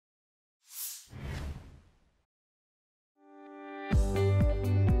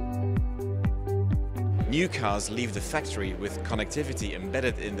New cars leave the factory with connectivity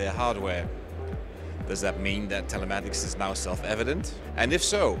embedded in their hardware. Does that mean that telematics is now self-evident? And if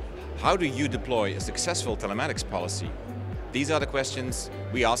so, how do you deploy a successful telematics policy? These are the questions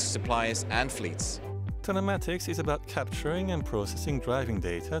we ask suppliers and fleets. Telematics is about capturing and processing driving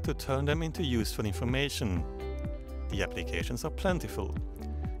data to turn them into useful information. The applications are plentiful: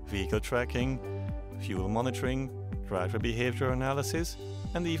 vehicle tracking, fuel monitoring, driver behavior analysis,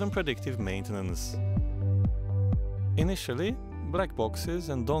 and even predictive maintenance. Initially, black boxes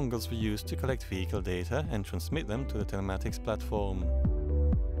and dongles were used to collect vehicle data and transmit them to the telematics platform.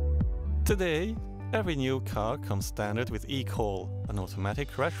 Today, every new car comes standard with eCall, an automatic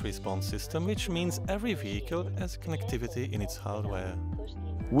crash response system, which means every vehicle has connectivity in its hardware.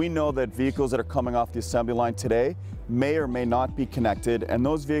 We know that vehicles that are coming off the assembly line today may or may not be connected, and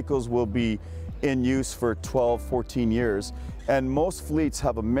those vehicles will be in use for 12, 14 years. And most fleets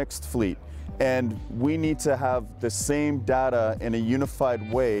have a mixed fleet, and we need to have the same data in a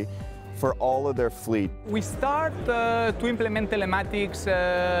unified way for all of their fleet. We start to implement telematics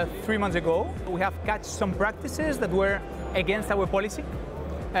 3 months ago. We have catch some practices that were against our policy.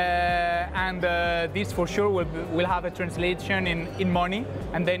 And this for sure will have a translation in money,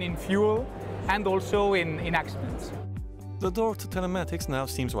 and then in fuel, and also in accidents. The door to telematics now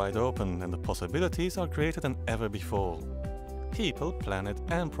seems wide open, and the possibilities are greater than ever before. People, planet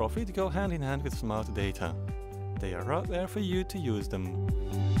and profit go hand in hand with smart data. They are out there for you to use them.